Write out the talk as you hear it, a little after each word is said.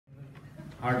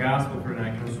Our gospel for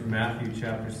tonight comes from Matthew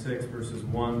chapter 6, verses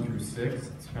 1 through 6.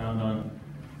 It's found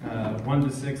on 1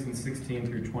 to 6 and 16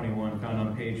 through 21, found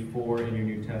on page 4 in your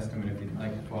New Testament if you'd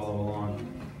like to follow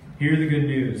along. Hear the good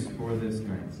news for this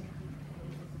night.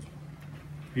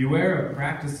 Beware of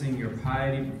practicing your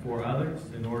piety before others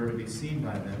in order to be seen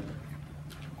by them,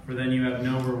 for then you have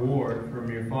no reward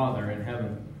from your Father in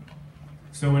heaven.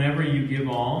 So whenever you give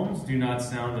alms, do not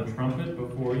sound a trumpet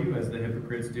before you, as the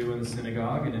hypocrites do in the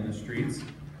synagogue and in the streets,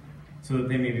 so that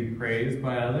they may be praised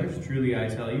by others. Truly I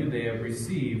tell you, they have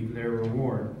received their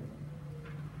reward.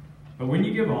 But when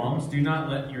you give alms, do not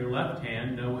let your left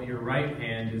hand know what your right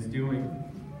hand is doing,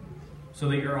 so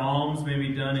that your alms may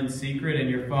be done in secret, and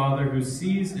your Father who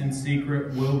sees in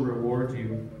secret will reward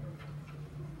you.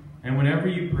 And whenever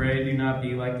you pray, do not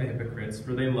be like the hypocrites,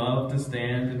 for they love to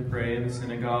stand and pray in the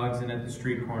synagogues and at the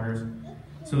street corners,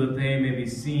 so that they may be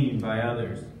seen by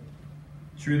others.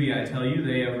 Truly I tell you,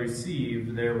 they have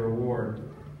received their reward.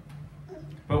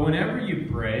 But whenever you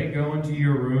pray, go into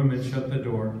your room and shut the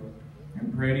door,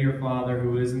 and pray to your Father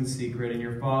who is in secret, and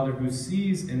your Father who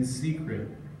sees in secret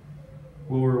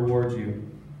will reward you.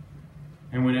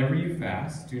 And whenever you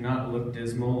fast, do not look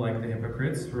dismal like the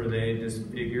hypocrites, for they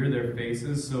disfigure their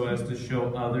faces so as to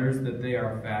show others that they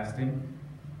are fasting.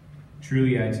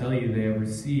 Truly I tell you, they have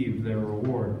received their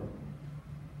reward.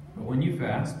 But when you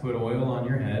fast, put oil on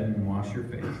your head and wash your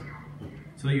face,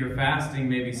 so that your fasting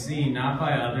may be seen not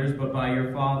by others, but by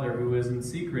your Father who is in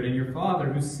secret. And your Father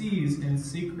who sees in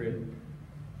secret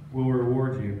will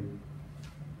reward you.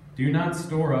 Do not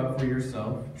store up for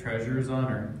yourself treasures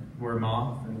on earth, where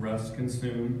moth and rust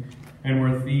consume, and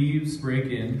where thieves break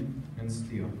in and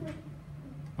steal.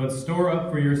 But store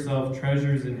up for yourself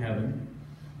treasures in heaven,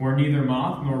 where neither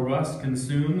moth nor rust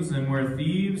consumes, and where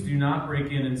thieves do not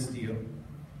break in and steal.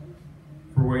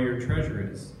 For where your treasure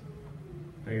is,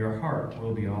 there your heart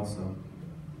will be also.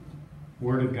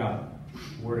 Word of God,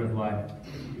 word of life.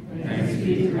 Thanks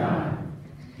be to God.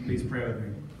 Please pray with me.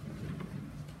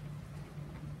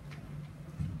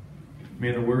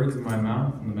 May the words of my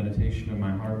mouth and the meditation of my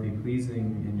heart be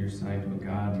pleasing in your sight, O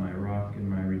God, my rock and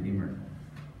my redeemer.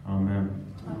 Amen.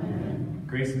 Amen.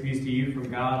 Grace and peace to you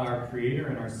from God, our Creator,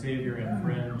 and our Savior and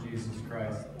friend, Jesus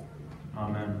Christ.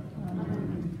 Amen.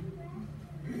 Amen.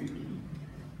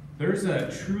 There's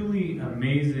a truly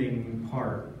amazing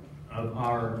part of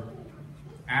our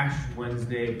Ash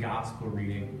Wednesday gospel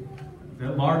reading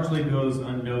that largely goes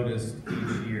unnoticed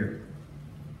each year.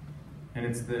 And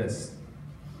it's this.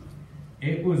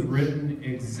 It was written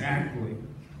exactly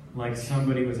like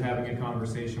somebody was having a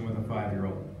conversation with a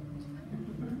 5-year-old.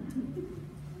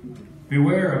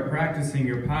 Beware of practicing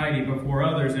your piety before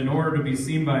others in order to be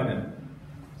seen by them.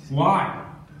 Why?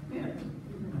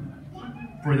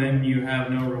 For then you have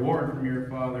no reward from your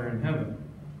Father in heaven.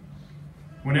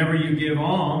 Whenever you give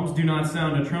alms, do not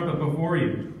sound a trumpet before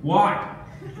you. Why?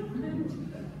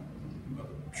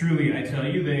 Truly I tell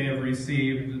you, they have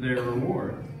received their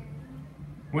reward.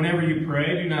 Whenever you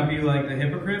pray, do not be like the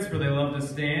hypocrites, for they love to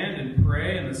stand and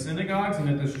pray in the synagogues and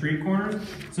at the street corners,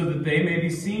 so that they may be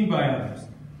seen by others.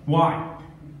 Why?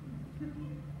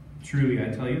 Truly, I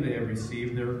tell you, they have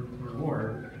received their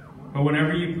reward. But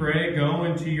whenever you pray, go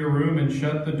into your room and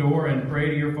shut the door and pray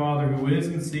to your Father who is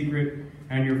in secret,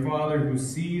 and your Father who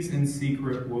sees in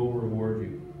secret will reward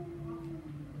you.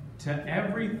 To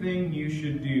everything you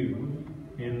should do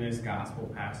in this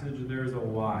gospel passage, there's a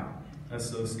why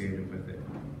associated with it.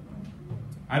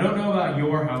 I don't know about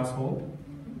your household,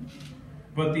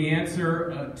 but the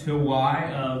answer to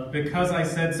why of because I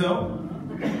said so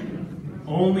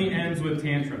only ends with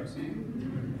tantrums.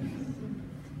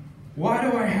 Why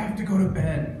do I have to go to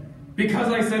bed? Because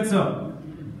I said so.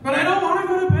 But I don't want to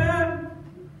go to bed.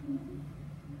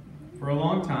 For a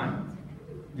long time,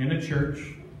 in a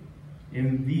church,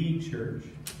 in the church,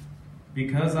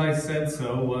 because I said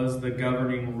so was the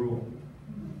governing rule.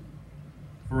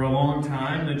 For a long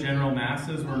time, the general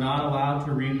masses were not allowed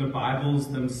to read the Bible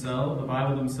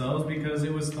themselves, because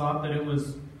it was thought that it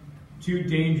was too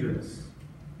dangerous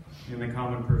in the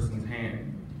common person's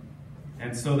hand.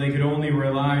 And so they could only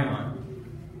rely on,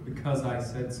 because I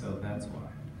said so, that's why.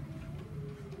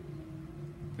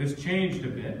 This changed a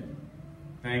bit,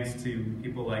 thanks to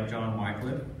people like John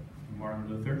Wycliffe and Martin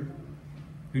Luther,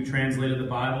 who translated the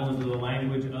Bible into the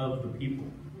language of the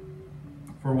people.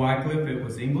 For Wycliffe, it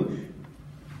was English.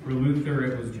 For Luther,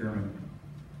 it was German.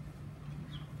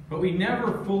 But we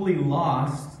never fully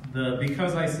lost the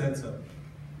because I said so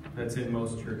that's in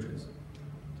most churches.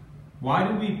 Why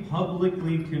do we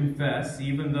publicly confess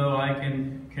even though I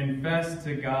can confess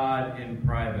to God in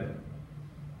private?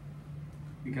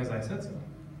 Because I said so.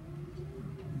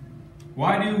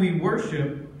 Why do we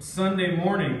worship Sunday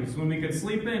mornings when we could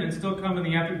sleep in and still come in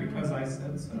the afternoon because I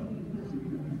said so?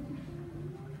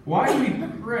 Why do we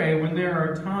pray when there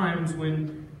are times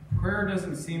when prayer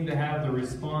doesn't seem to have the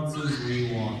responses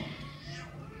we want?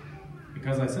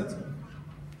 Because I said so.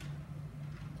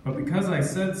 But because I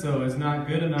said so is not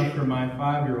good enough for my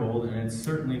 5-year-old, and it's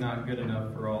certainly not good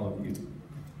enough for all of you.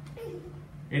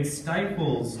 It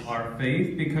stifles our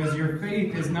faith because your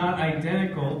faith is not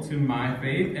identical to my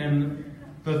faith, and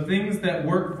the things that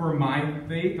work for my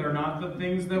faith are not the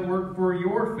things that work for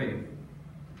your faith.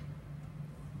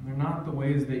 They're not the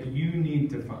ways that you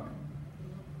need to find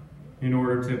in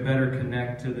order to better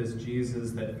connect to this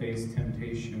Jesus that faced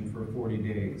temptation for 40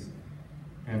 days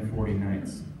and 40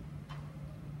 nights.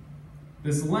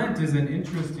 This Lent is an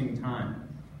interesting time.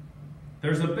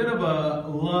 There's a bit of a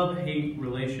love-hate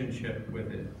relationship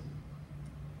with it.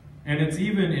 And it's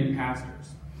even in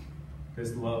pastors,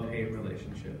 this love-hate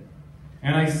relationship.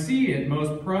 And I see it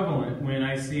most prevalent when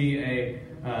I see a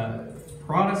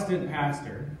Protestant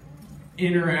pastor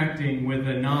interacting with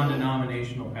a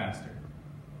non-denominational pastor.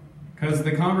 Because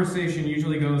the conversation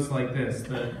usually goes like this.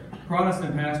 The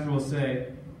Protestant pastor will say,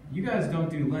 "You guys don't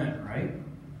do Lent, right?"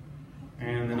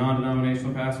 And the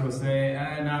non-denominational pastor will say,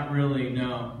 "Not really,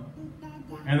 no."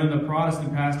 And then the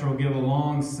Protestant pastor will give a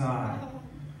long sigh.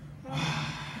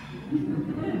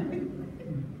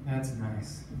 That's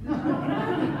nice.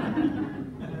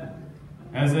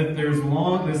 As if there's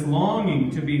this longing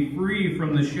to be free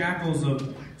from the shackles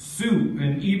of soup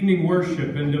and evening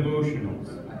worship and devotionals.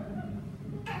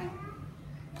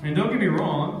 And don't get me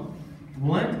wrong,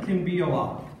 Lent can be a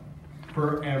lot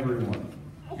for everyone.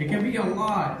 It can be a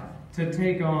lot to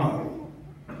take on.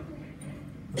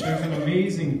 But there's an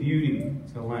amazing beauty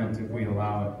to Lent if we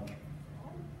allow it.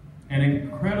 An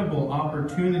incredible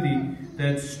opportunity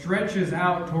that stretches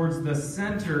out towards the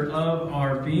center of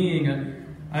our being.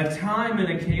 A time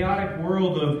in a chaotic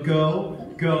world of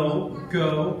go, go,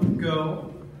 go,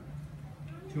 go,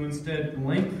 to instead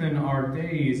lengthen our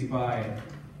days by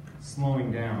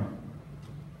slowing down,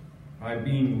 by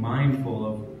being mindful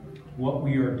of what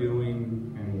we are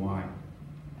doing and why.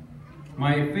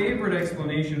 My favorite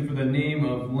explanation for the name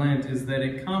of Lent is that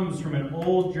it comes from an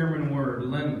old German word,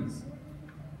 Lenz,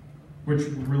 which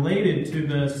related to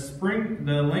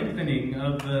the lengthening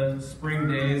of the spring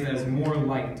days as more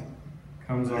light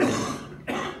comes on.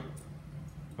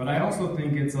 But I also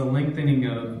think it's a lengthening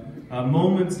of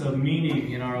moments of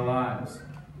meaning in our lives.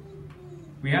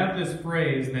 We have this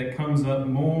phrase that comes up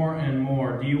more and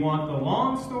more. Do you want the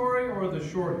long story or the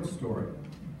short story?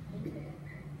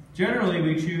 Generally,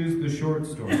 we choose the short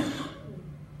story.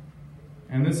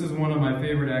 And this is one of my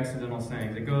favorite accidental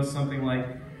sayings. It goes something like,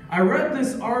 "I read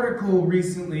this article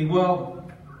recently." Well,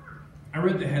 I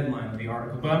read the headline of the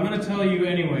article, but I'm going to tell you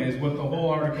anyways what the whole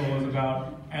article was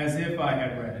about as if I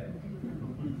had read it.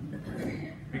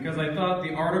 Because I thought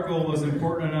the article was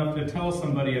important enough to tell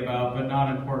somebody about, but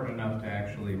not important enough to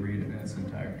actually read it in its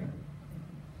entirety.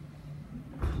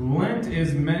 Lent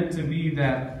is meant to be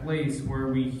that place where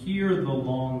we hear the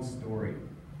long story,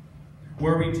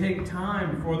 where we take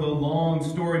time for the long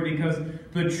story, because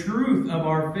the truth of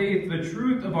our faith, the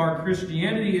truth of our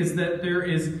Christianity is that there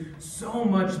is so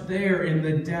much there in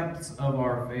the depths of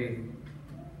our faith.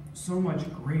 So much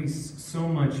grace, so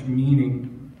much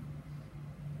meaning,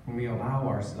 when we allow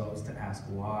ourselves to ask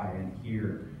why and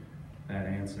hear that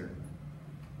answer.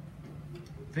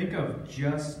 Think of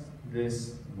just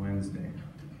this Wednesday,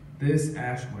 this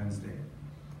Ash Wednesday,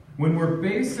 when we're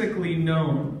basically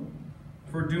known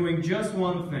for doing just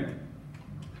one thing,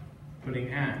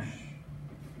 putting ash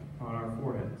on our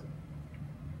foreheads.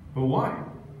 But why?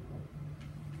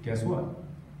 Guess what?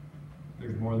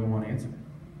 There's more than one answer.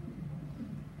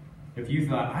 If you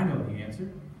thought, I know the answer,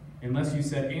 unless you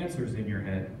said answers in your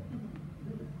head,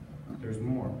 there's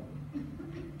more.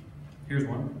 Here's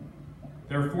one.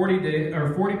 There are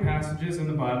 40 passages in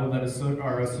the Bible that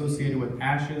are associated with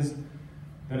ashes,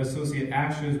 that associate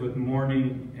ashes with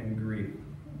mourning and grief.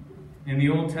 In the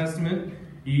Old Testament,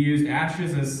 you used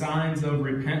ashes as signs of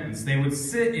repentance. They would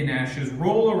sit in ashes,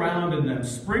 roll around in them,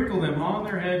 sprinkle them on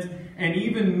their heads, and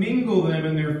even mingle them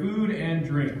in their food and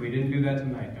drink. We didn't do that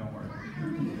tonight, don't worry.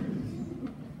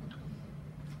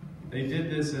 They did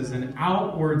this as an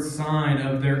outward sign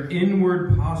of their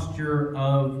inward posture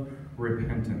of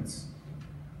repentance.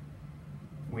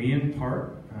 We, in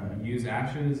part, use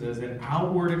ashes as an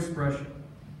outward expression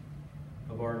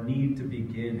of our need to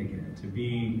begin again, to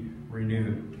be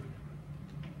renewed.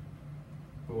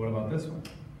 But what about this one?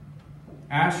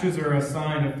 Ashes are a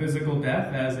sign of physical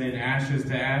death, as in ashes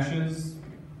to ashes.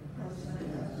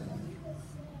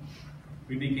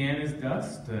 We began as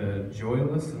dust, a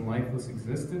joyless and lifeless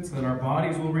existence, and our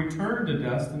bodies will return to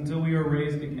dust until we are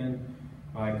raised again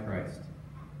by Christ.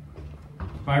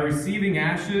 By receiving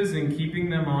ashes and keeping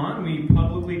them on, we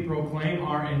publicly proclaim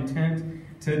our intent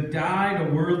to die to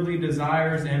worldly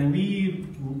desires and live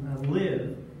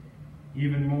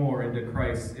even more into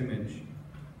Christ's image,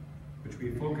 which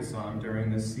we focus on during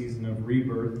this season of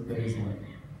rebirth that is Lent.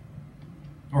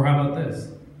 Or how about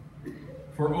this?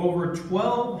 For over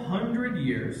 1,200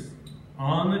 years,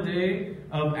 on the day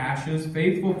of ashes,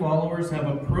 faithful followers have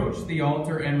approached the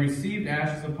altar and received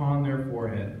ashes upon their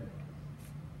forehead.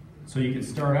 So you could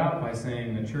start out by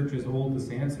saying the church's oldest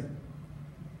answer.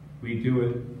 We do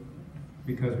it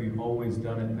because we've always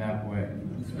done it that way.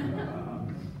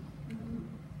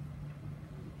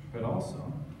 But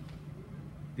also,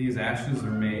 these ashes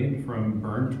are made from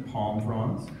burnt palm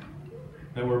fronds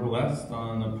that were blessed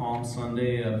on the Palm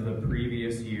Sunday of the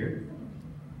previous year.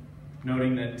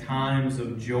 Noting that times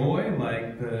of joy,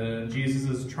 like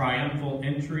Jesus' triumphal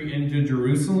entry into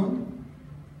Jerusalem,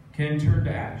 can turn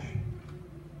to ash.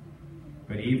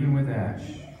 But even with ash,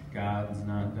 God's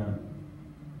not done.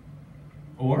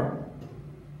 Or,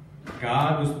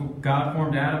 God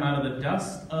formed Adam out of the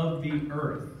dust of the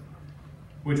earth,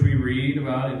 which we read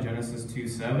about in Genesis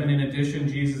 2:7. In addition,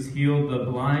 Jesus healed the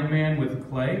blind man with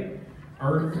clay,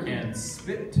 earth, and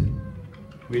spit.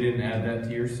 We didn't add that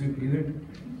to your soup either.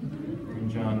 In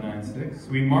John 9:6.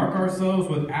 We mark ourselves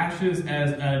with ashes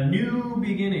as a new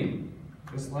beginning,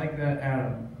 just like that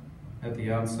Adam at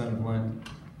the outset of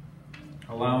Lent,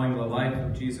 allowing the life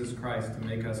of Jesus Christ to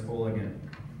make us whole again.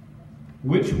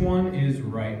 Which one is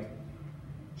right?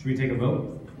 Should we take a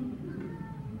vote? Do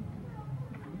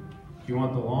you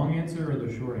want the long answer or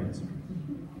the short answer?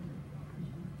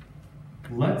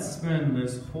 Let's spend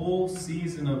this whole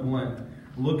season of Lent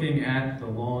looking at the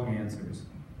long answers.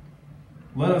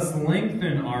 Let us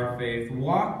lengthen our faith,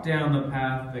 walk down the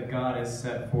path that God has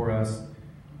set for us,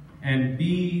 and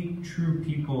be true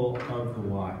people of the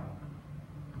why.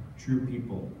 True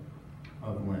people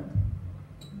of Lent.